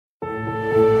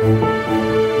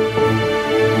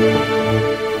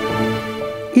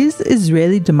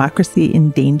Israeli democracy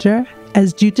in danger?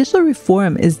 As judicial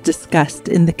reform is discussed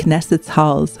in the Knesset's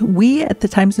halls, we at the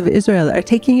Times of Israel are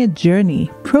taking a journey,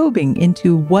 probing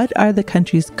into what are the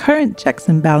country's current checks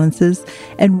and balances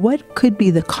and what could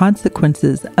be the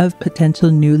consequences of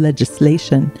potential new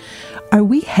legislation. Are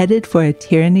we headed for a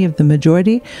tyranny of the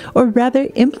majority, or rather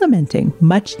implementing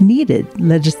much-needed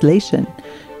legislation?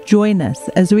 Join us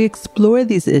as we explore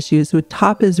these issues with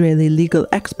top Israeli legal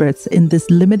experts in this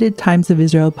limited Times of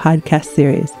Israel podcast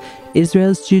series,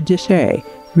 Israel's Judiciary,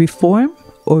 Reform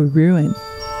or Ruin?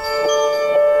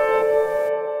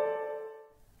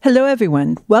 Hello,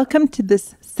 everyone. Welcome to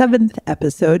this 7th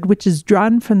episode, which is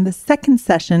drawn from the second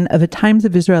session of a Times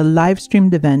of Israel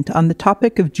live-streamed event on the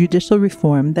topic of judicial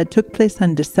reform that took place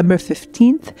on December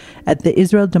 15th at the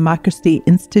Israel Democracy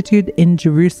Institute in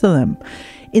Jerusalem.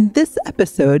 In this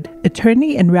episode,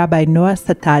 attorney and Rabbi Noa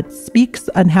Sattath speaks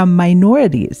on how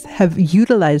minorities have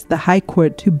utilized the High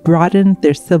Court to broaden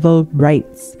their civil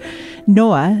rights.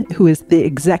 Noa, who is the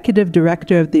executive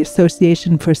director of the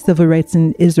Association for Civil Rights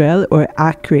in Israel, or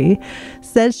ACRI,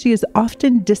 says she is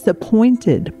often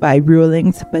disappointed by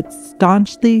rulings, but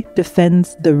staunchly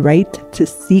defends the right to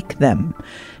seek them.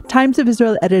 Times of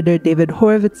Israel editor David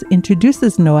Horowitz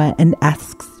introduces Noa and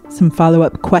asks some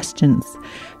follow-up questions.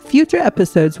 Future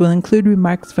episodes will include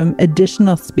remarks from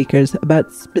additional speakers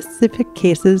about specific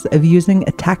cases of using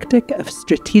a tactic of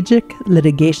strategic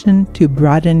litigation to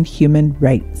broaden human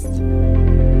rights.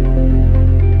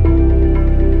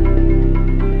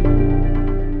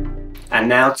 And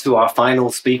now to our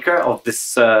final speaker of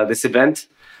this event,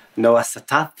 Noa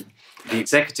Sattath, the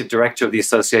Executive Director of the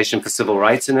Association for Civil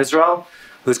Rights in Israel,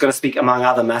 who's going to speak, among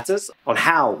other matters, on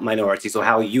how minorities, or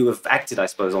how you have acted, I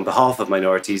suppose, on behalf of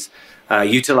minorities,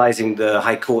 utilizing the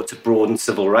High Court to broaden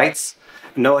civil rights.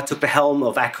 Noa took the helm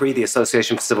of ACRI, the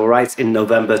Association for Civil Rights, in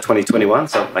November 2021,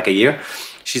 so like a year.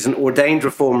 She's an ordained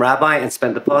Reform rabbi and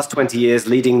spent the past 20 years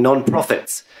leading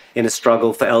non-profits in a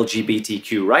struggle for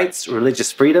LGBTQ rights,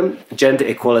 religious freedom, gender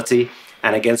equality,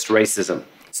 and against racism.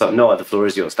 So, Noa, the floor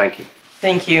is yours. Thank you.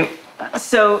 Thank you.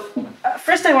 So,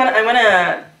 first I want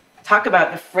to talk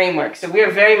about the framework. So we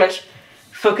are very much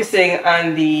focusing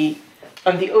on the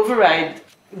override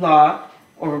law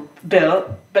or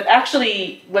bill, but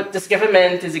actually what this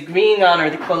government is agreeing on, or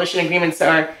the coalition agreements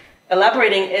are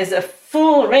elaborating, is a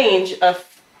full range of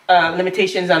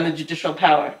limitations on the judicial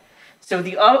power. So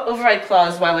the override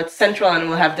clause, while it's central and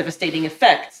will have devastating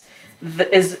effects,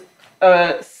 is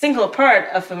a single part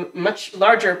of a much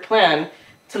larger plan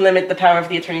to limit the power of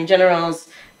the attorney generals,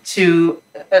 to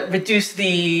reduce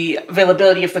the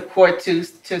availability of the court to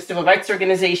civil rights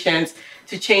organizations,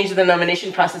 to change the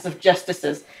nomination process of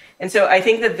justices. And so I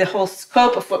think that the whole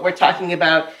scope of what we're talking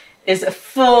about is a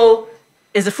full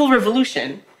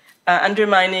revolution,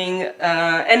 undermining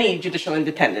any judicial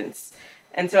independence.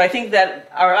 And so I think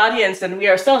that our audience and we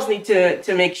ourselves need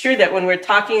to make sure that when we're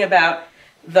talking about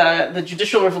the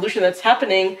judicial revolution that's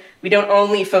happening, we don't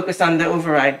only focus on the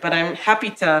override, but I'm happy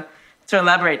to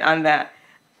elaborate on that.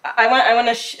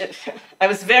 I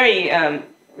was very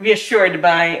reassured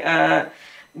by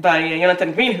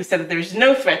Jonathan Green, who said that there's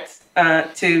no threat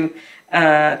to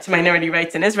minority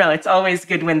rights in Israel. It's always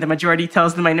good when the majority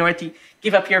tells the minority,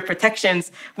 give up your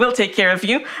protections, we'll take care of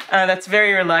you. That's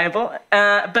very reliable.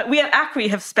 But we at ACRI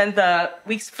have spent the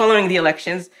weeks following the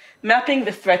elections mapping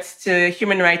the threats to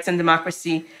human rights and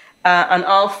democracy on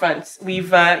all fronts.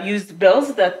 We've used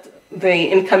bills that the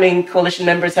incoming coalition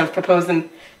members have proposed in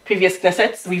previous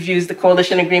Knessets. We've used the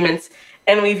coalition agreements,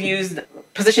 and we've used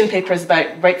position papers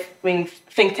by right-wing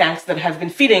think tanks that have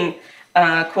been feeding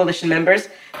coalition members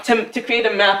to create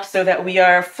a map so that we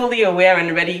are fully aware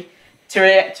and ready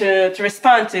to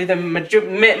respond to the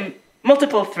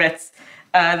multiple threats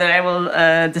that I will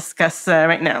discuss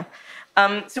right now.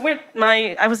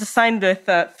 I was assigned with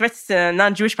threats to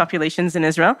non-Jewish populations in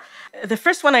Israel. The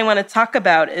first one I want to talk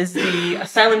about is the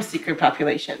asylum seeker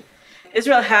population.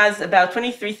 Israel has about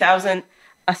 23,000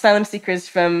 asylum seekers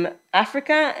from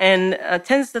Africa and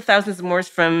tens of thousands more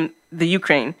from the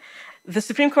Ukraine. The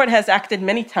Supreme Court has acted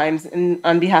many times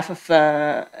on behalf of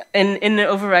in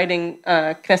overriding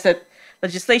Knesset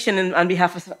legislation and on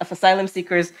behalf of asylum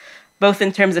seekers, both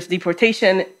in terms of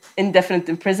deportation, indefinite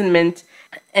imprisonment,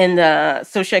 and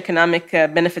socioeconomic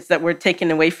benefits that were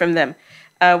taken away from them.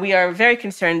 We are very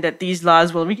concerned that these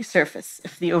laws will resurface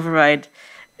if the override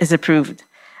is approved.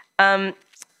 And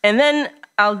then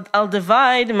I'll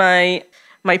divide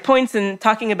my points in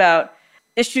talking about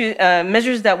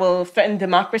measures that will threaten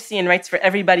democracy and rights for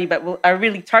everybody, but are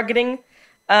really targeting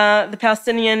the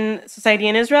Palestinian society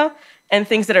in Israel, and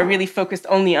things that are really focused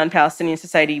only on Palestinian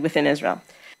society within Israel.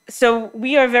 So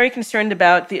we are very concerned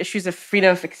about the issues of freedom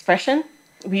of expression.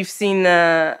 We've seen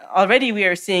already, we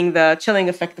are seeing the chilling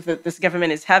effect that this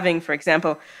government is having. For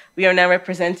example, we are now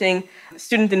representing a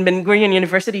student in Ben Gurion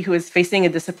University who is facing a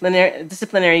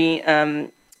disciplinary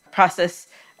process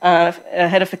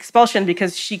ahead of expulsion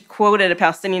because she quoted a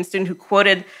Palestinian student who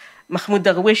quoted Mahmoud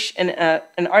Darwish in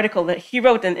an article that he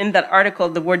wrote, and in that article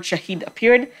the word Shaheed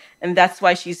appeared, and that's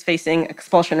why she's facing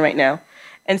expulsion right now.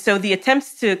 And so the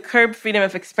attempts to curb freedom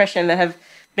of expression that have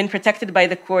been protected by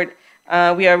the court,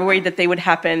 we are worried that they would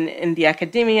happen in the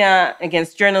academia,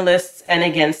 against journalists, and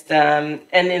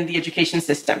in the education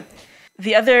system.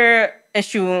 The other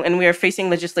issue, and we are facing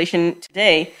legislation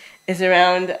today, is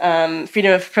around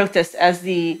freedom of protest as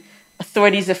the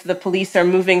authorities of the police are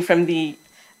moving from the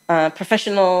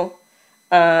professional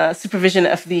supervision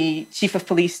of the chief of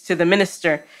police to the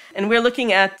minister. And we're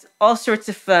looking at all sorts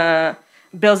of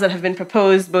bills that have been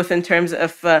proposed, both in terms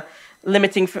of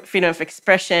limiting freedom of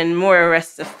expression, more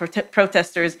arrests of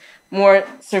protesters, more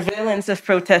surveillance of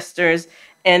protesters,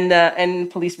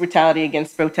 and police brutality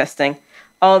against protesting.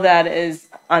 All that is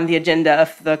on the agenda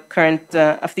of the current,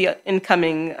 of the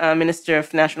incoming Minister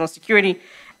of National Security.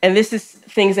 And this is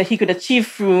things that he could achieve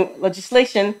through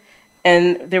legislation,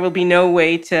 and there will be no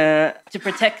way to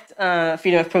protect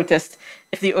freedom of protest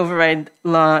if the override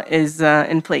law is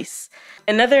in place.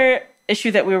 Another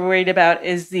issue that we're worried about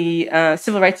is the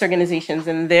civil rights organizations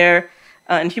and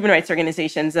human rights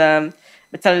organizations.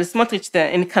 Bezalel Smotrich,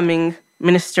 the incoming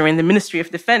minister in the Ministry of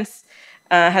Defense,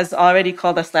 has already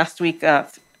called us last week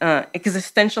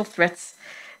existential threats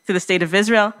to the state of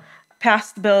Israel.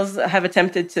 Past bills have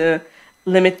attempted to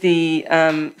limit the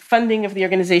funding of the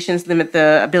organizations, limit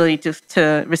the ability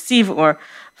to receive or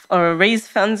raise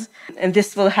funds, and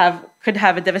this could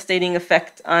have a devastating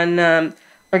effect on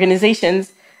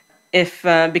organizations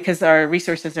because our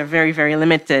resources are very, very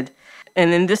limited.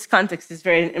 And in this context, it's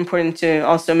very important to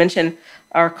also mention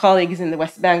our colleagues in the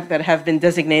West Bank that have been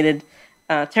designated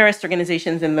terrorist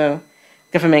organizations, and the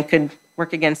government could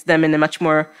work against them in a much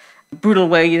more brutal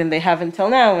way than they have until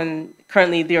now. And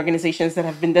currently, the organizations that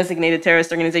have been designated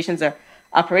terrorist organizations are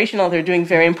operational. They're doing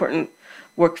very important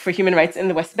work for human rights in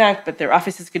the West Bank, but their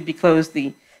offices could be closed,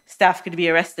 the staff could be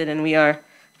arrested, and we are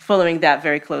following that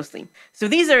very closely. So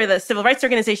these are the civil rights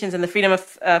organizations, and the freedom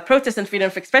of protest and freedom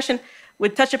of expression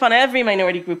would touch upon every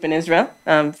minority group in Israel.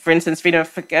 For instance, freedom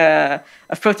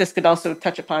of protest could also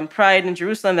touch upon Pride in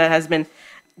Jerusalem that has been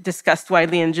discussed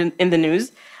widely in the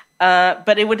news.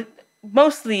 But it would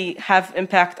mostly have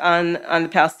impact on the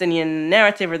Palestinian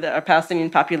narrative or the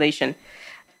Palestinian population.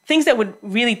 Things that would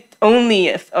really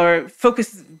only or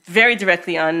focus very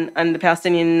directly on the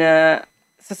Palestinian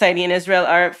society in Israel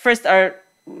are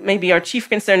maybe our chief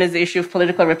concern is the issue of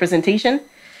political representation.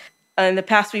 In the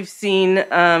past, we've seen,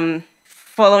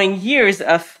 following years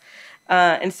of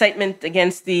incitement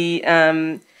against the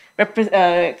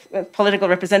political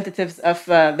representatives of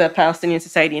the Palestinian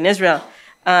society in Israel.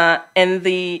 And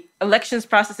the elections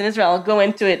process in Israel, I'll go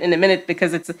into it in a minute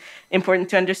because it's important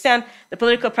to understand. The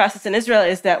political process in Israel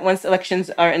is that once elections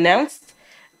are announced,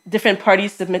 different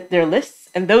parties submit their lists,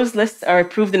 and those lists are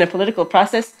approved in a political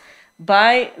process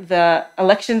by the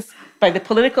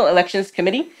political elections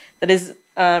committee that is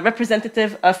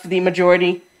representative of the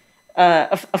majority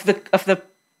of the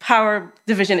power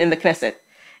division in the Knesset.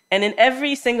 And in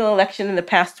every single election in the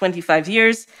past 25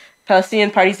 years,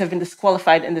 Palestinian parties have been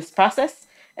disqualified in this process.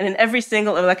 And in every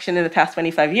single election in the past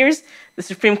 25 years, the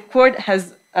Supreme Court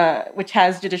which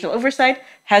has judicial oversight,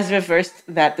 has reversed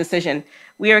that decision.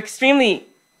 We are extremely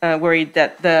worried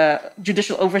that the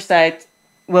judicial oversight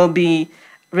will be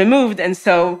removed, and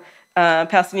so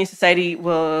Palestinian society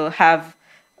will have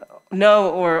no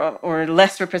or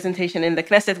less representation in the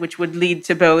Knesset, which would lead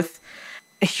to both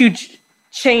a huge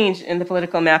change in the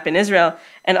political map in Israel,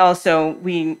 and also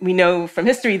we know from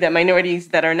history that minorities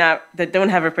that don't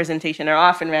have representation are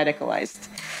often radicalized.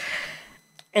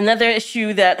 Another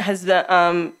issue that has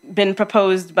been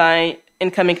proposed by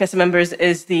incoming Knesset members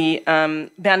is the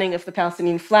banning of the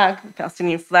Palestinian flag. The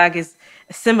Palestinian flag is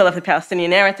a symbol of the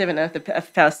Palestinian narrative and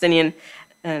of Palestinian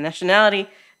nationality.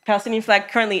 The Palestinian flag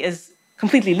currently is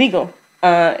completely legal.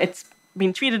 It's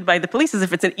being treated by the police as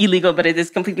if it's illegal, but it is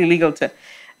completely legal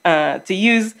to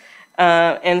use.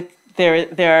 And there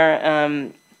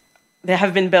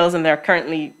have been bills, and there are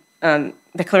currently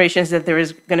declarations that there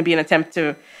is going to be an attempt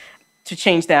to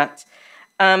change that.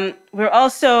 We're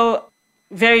also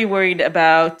very worried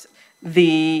about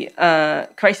the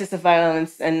crisis of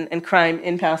violence and crime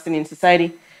in Palestinian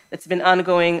society that's been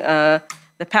ongoing.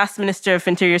 The past Minister of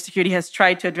Interior Security has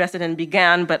tried to address it and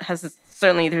began, but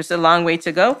there's a long way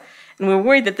to go. And we're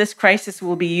worried that this crisis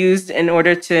will be used in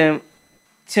order to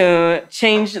to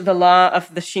change the law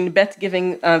of the Shin Bet,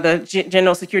 giving the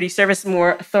General Security Service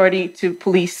more authority to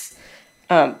police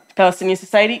Palestinian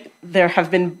society. There have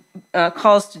been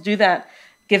calls to do that,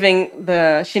 giving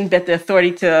the Shin Bet the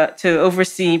authority to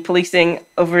oversee policing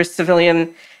over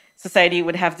civilian society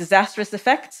would have disastrous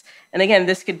effects. And again,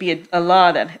 this could be a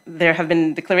law that there have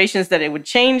been declarations that it would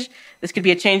change. This could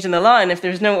be a change in the law. And if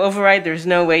there's no override, there's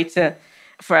no way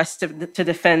for us to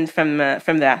defend from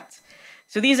that.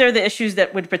 So these are the issues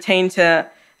that would pertain to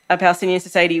a Palestinian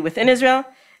society within Israel.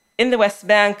 In the West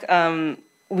Bank,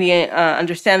 we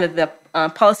understand that the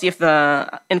policy of the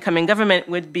incoming government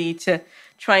would be to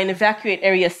try and evacuate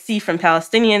Area C from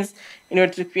Palestinians in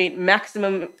order to create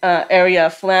maximum area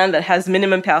of land that has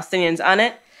minimum Palestinians on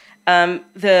it.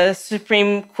 The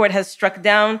Supreme Court has struck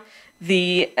down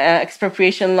the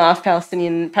expropriation law of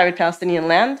private Palestinian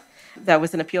land. That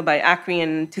was an appeal by ACRI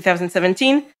in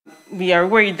 2017. We are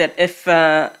worried that if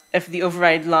the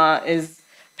override law is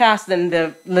passed, then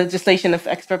the legislation of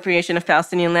expropriation of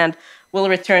Palestinian land will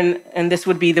return, and this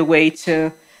would be the way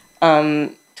to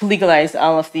legalize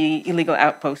all of the illegal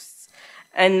outposts.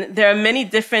 And there are many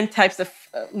different types of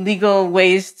legal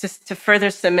ways to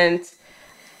further cement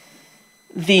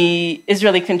the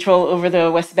Israeli control over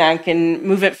the West Bank and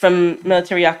move it from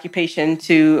military occupation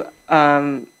to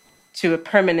a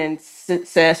permanent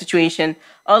situation.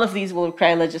 All of these will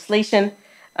require legislation,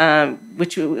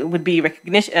 which would be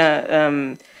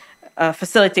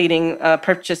facilitating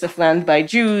purchase of land by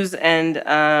Jews and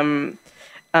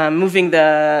moving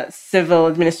the civil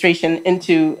administration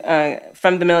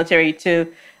from the military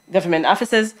to government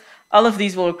offices. All of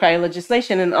these will require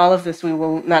legislation, and all of this we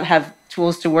will not have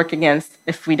tools to work against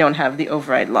if we don't have the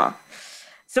override law.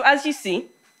 So as you see,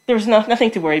 there's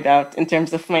nothing to worry about in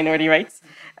terms of minority rights.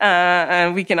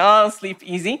 We can all sleep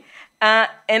easy.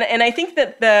 And I think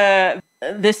that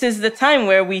this is the time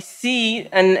where we see,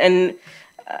 and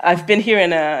I've been here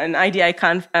in an IDI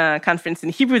conference in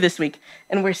Hebrew this week,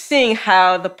 and we're seeing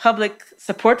how the public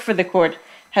support for the court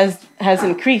has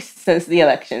increased since the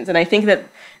elections. And I think that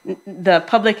the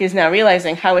public is now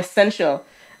realizing how essential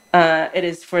it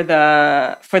is for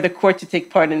the court to take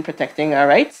part in protecting our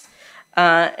rights.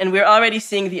 And we're already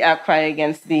seeing the outcry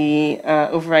against the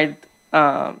override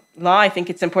law. I think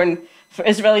it's important for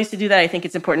Israelis to do that. I think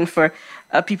it's important for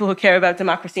people who care about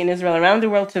democracy in Israel around the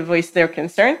world to voice their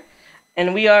concern.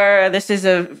 And this is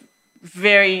a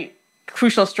very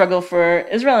crucial struggle for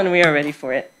Israel, and we are ready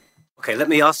for it. Okay, let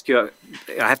me ask you,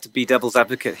 I have to be devil's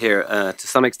advocate here to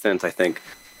some extent, I think.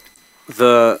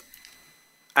 The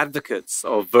advocates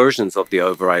of versions of the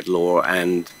override law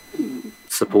and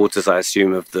supporters, I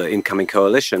assume, of the incoming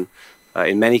coalition,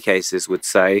 in many cases would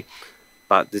say,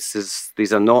 but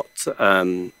these are not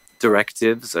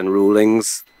directives and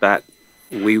rulings that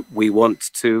we want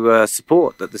to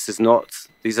support, that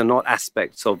these are not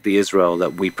aspects of the Israel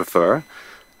that we prefer.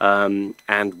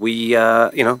 And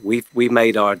we've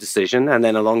made our decision, and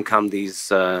then along come these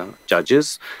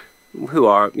judges who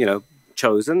are,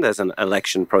 chosen. There's an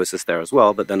election process there as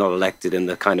well, but they're not elected in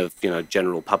the kind of,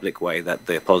 general public way that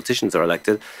the politicians are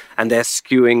elected, and they're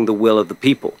skewing the will of the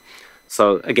people.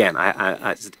 So again,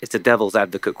 it's a devil's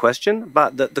advocate question,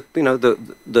 but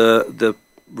the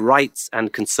rights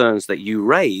and concerns that you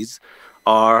raise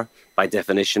are, by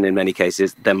definition, in many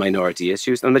cases, they're minority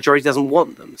issues, and the majority doesn't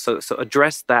want them. So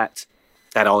address that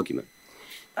argument.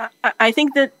 I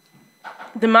think that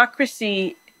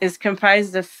democracy is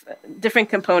comprised of different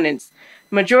components.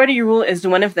 Majority rule is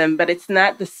one of them, but it's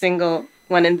not the single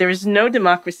one, and there is no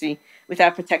democracy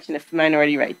without protection of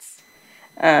minority rights.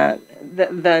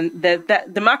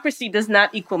 Democracy does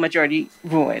not equal majority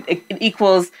rule. It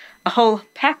equals a whole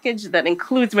package that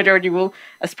includes majority rule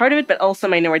as part of it, but also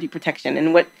minority protection.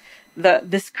 And what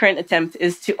this current attempt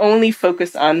is to only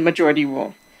focus on majority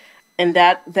rule. And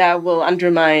that will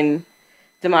undermine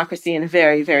democracy in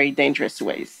very, very dangerous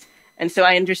ways. And so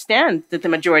I understand that the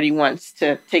majority wants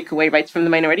to take away rights from the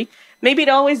minority. Maybe it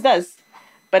always does.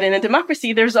 But in a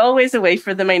democracy, there's always a way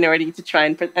for the minority to try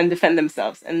and defend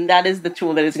themselves. And that is the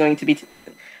tool that is going to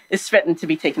is threatened to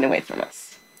be taken away from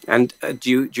us. And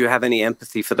do you have any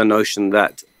empathy for the notion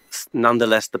that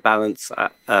nonetheless the balance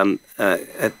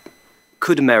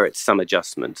could merit some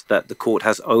adjustment, that the court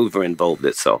has over-involved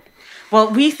itself?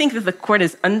 Well, we think that the court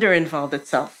has under-involved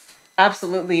itself.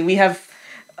 Absolutely. We have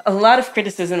a lot of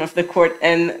criticism of the court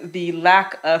and the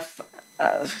lack of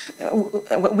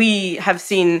what we have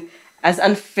seen as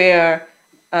unfair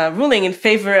ruling in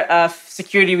favor of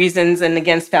security reasons and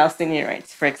against Palestinian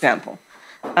rights, for example.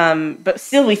 But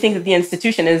still, we think that the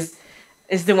institution is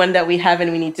the one that we have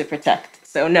and we need to protect.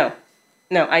 So no,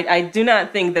 I do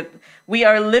not think that we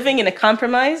are living in a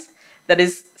compromise that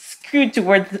is skewed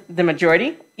toward the majority,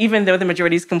 even though the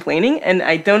majority is complaining. And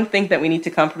I don't think that we need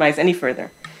to compromise any further.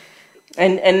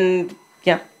 And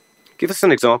yeah. Give us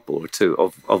an example or two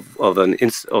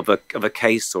of a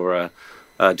case or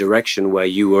a direction where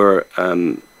you were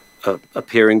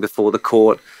appearing before the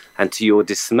court, and to your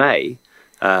dismay,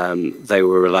 they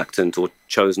were reluctant or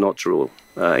chose not to rule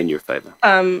in your favor.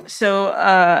 So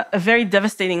a very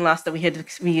devastating loss that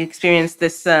we experienced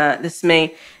this May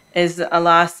is a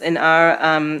loss in our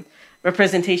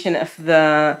representation of the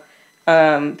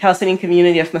Palestinian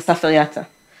community of Masafer Yatta.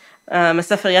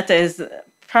 Masafer Yatta is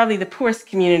probably the poorest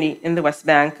community in the West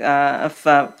Bank of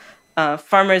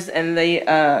farmers, and the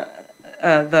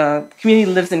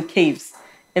community lives in caves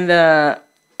in the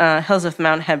hills of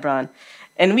Mount Hebron.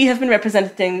 And we have been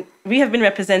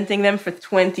representing them for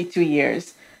 22 years.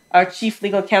 Our chief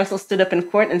legal counsel stood up in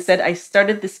court and said, I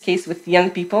started this case with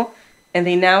young people, and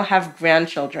they now have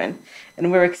grandchildren.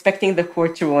 And we're expecting the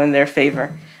court to rule in their favor.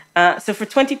 So for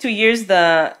 22 years,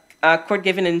 the court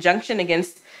gave an injunction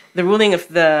against the ruling of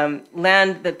the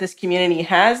land that this community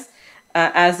has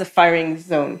as a firing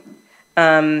zone.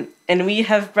 And we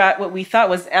have brought what we thought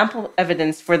was ample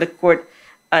evidence for the court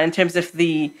in terms of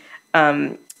the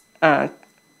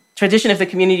tradition of the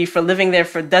community for living there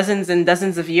for dozens and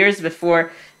dozens of years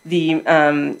before the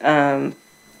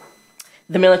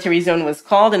military zone was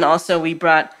called. And also we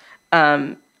brought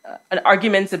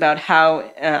arguments about how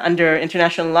under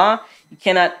international law, you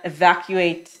cannot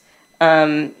evacuate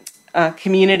a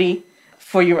community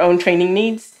for your own training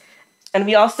needs. And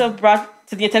we also brought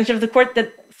to the attention of the court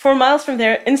that 4 miles from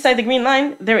there, inside the Green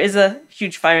Line, there is a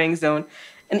huge firing zone.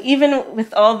 And even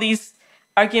with all these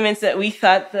arguments that we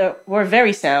thought that were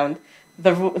very sound,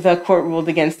 the court ruled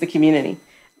against the community.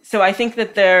 So I think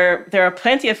that there are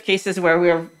plenty of cases where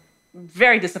we're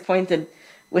very disappointed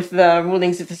with the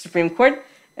rulings of the Supreme Court,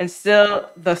 and still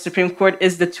the Supreme Court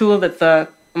is the tool that the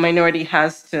minority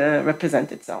has to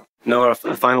represent itself. Noah,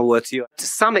 a final word to you. To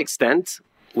some extent,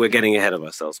 we're getting ahead of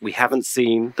ourselves. We haven't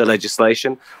seen the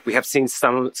legislation. We have seen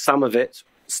some of it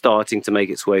starting to make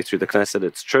its way through the Knesset,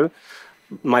 it's true.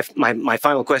 My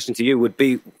final question to you would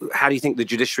be, how do you think the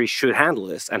judiciary should handle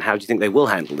this, and how do you think they will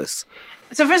handle this?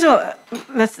 So first of all,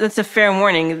 that's a fair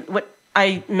warning. What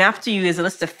I mapped to you is a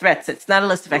list of threats. It's not a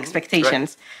list of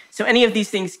expectations. Right. So any of these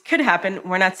things could happen.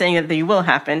 We're not saying that they will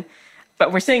happen,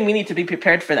 but we're saying we need to be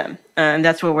prepared for them. And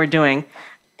that's what we're doing.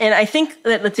 And I think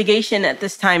that litigation at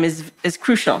this time is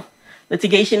crucial.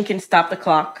 Litigation can stop the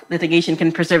clock. Litigation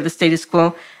can preserve the status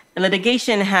quo. And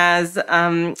litigation has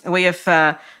a way of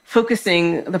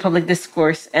focusing the public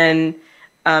discourse and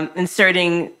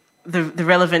inserting the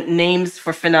relevant names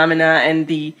for phenomena and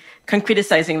the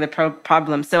concretizing the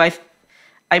problem. So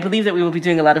I believe that we will be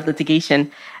doing a lot of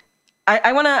litigation.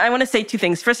 I want to say two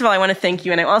things. First of all, I want to thank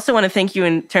you, and I also want to thank you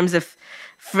in terms of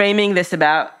framing this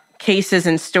about cases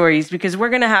and stories, because we're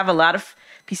going to have a lot of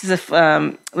pieces of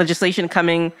legislation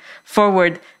coming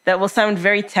forward that will sound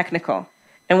very technical.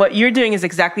 And what you're doing is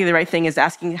exactly the right thing, is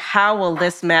asking, how will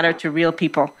this matter to real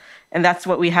people? And that's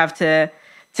what we have to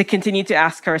continue to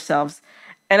ask ourselves.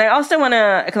 And I also want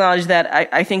to acknowledge that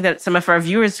I think that some of our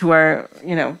viewers who are,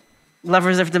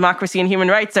 lovers of democracy and human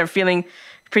rights are feeling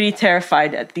pretty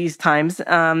terrified at these times.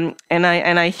 And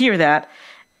I hear that.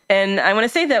 And I want to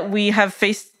say that we have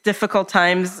faced difficult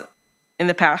times in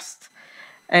the past.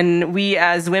 And we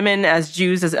as women, as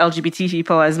Jews, as LGBT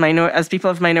people, as people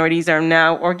of minorities are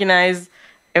now organized,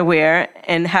 aware,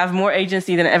 and have more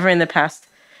agency than ever in the past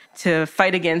to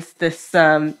fight against these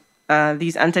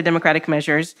anti-democratic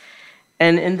measures.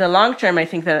 And in the long term, I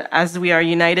think that as we are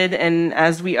united and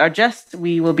as we are just,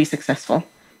 we will be successful.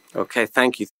 Okay,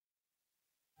 thank you.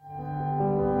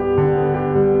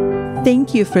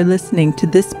 Thank you for listening to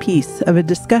this piece of a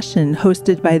discussion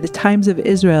hosted by the Times of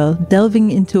Israel, delving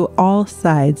into all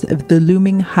sides of the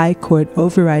looming High Court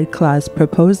Override Clause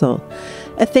proposal.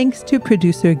 A thanks to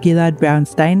producer Gilad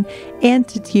Brownstein and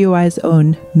to TOI's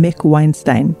own Mick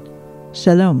Weinstein.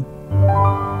 Shalom.